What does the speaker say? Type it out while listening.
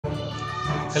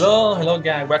Hello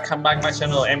guys, welcome back my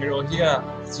channel. Emiro here.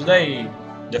 Today,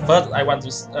 the first I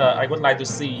would like to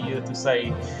see you to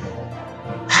say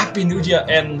Happy New Year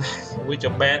and with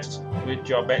your best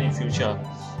in future.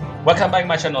 Welcome back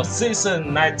my channel.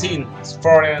 Season 19,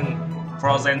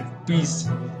 Frozen Peace,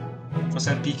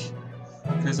 Frozen Peak.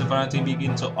 Season 19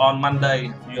 begins on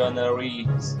Monday, January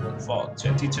for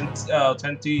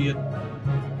 2020.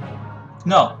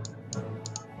 No,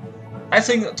 I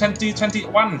think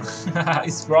 2021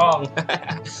 is wrong.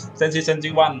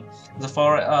 2021, the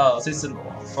season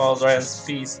for Rand's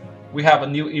Feast. We have a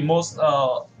new emote.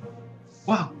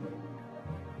 Wow,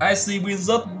 I see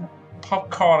wizard,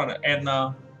 popcorn,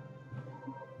 and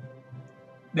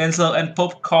dancer and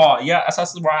popcorn. Yeah,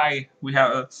 that's right. We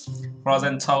have a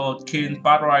frozen toad, king,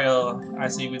 bad royal. I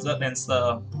see wizard,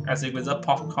 dancer. I see wizard,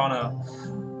 popcorn.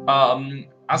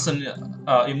 Action,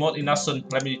 emote in action.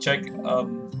 Let me check.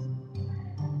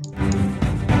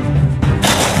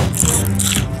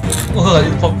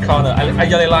 Popcorn. I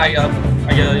really like and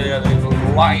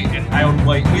I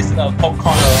always eat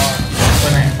popcorn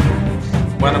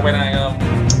when I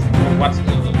watch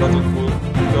go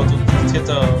to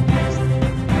theater.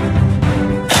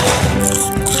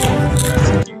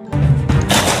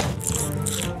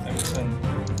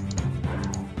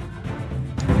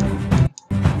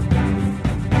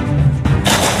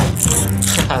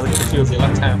 Confusing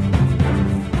last time.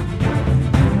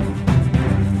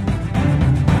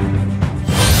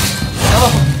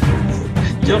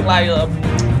 You look like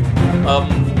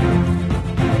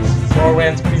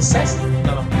Florence princess.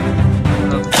 No,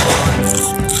 not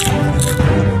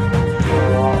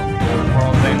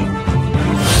Frozen.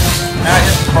 Yes,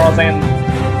 Frozen.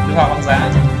 Được học bằng giá.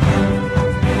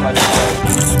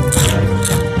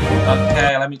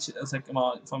 Okay, let me check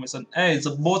more information. Hey,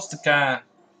 the boat car.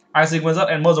 Isaac Wizard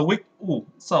and Motherwick. Ooh,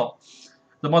 so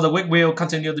the Motherwick will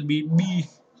continue to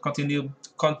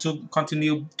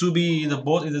continue to be the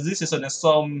boat in this season, and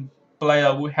some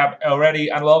player we have already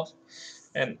unlocked,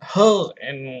 and her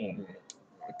and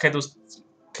can, to,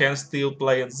 can still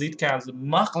play in this kind of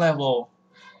mark level.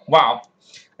 Wow!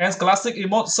 And classic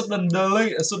emote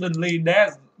suddenly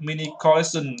death mini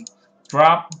collection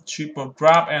drop, triple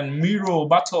drop, and mirror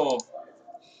battle.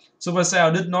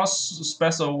 Supercell did not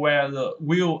specify where the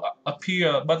will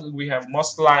appear, but we have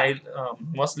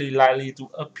mostly likely to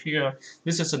appear.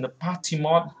 This is in the party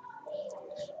mod,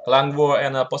 clan war,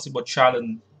 and a possible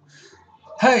challenge.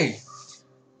 Hey,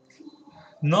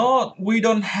 no, we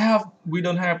don't have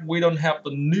new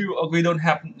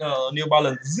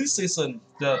balance this season.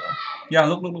 Look,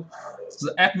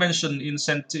 the ad mentioned in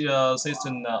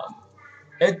season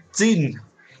 18.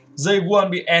 There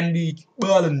won't be any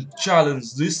balance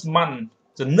challenge this month.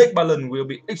 The next balance will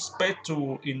be expected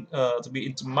to be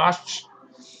into March,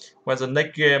 when the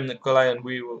next game the client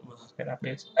will get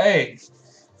update. Hey,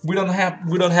 we don't have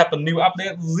a new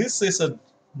update this season.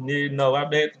 No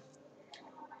update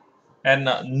and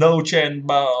no change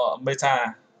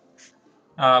beta.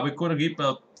 We could give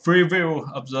a preview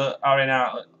of the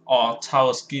arena or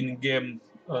tower skin game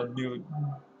new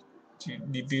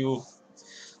debut.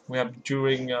 We have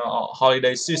during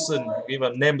holiday season,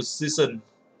 even name season,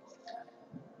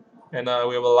 and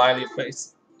we will likely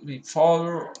face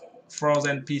before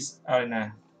Frozen Peace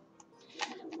Arena.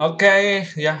 Okay,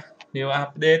 yeah, new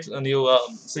update, a new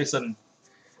season.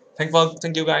 Thank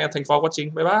you guys, and thanks for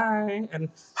watching. Bye bye, and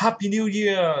Happy New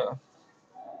Year.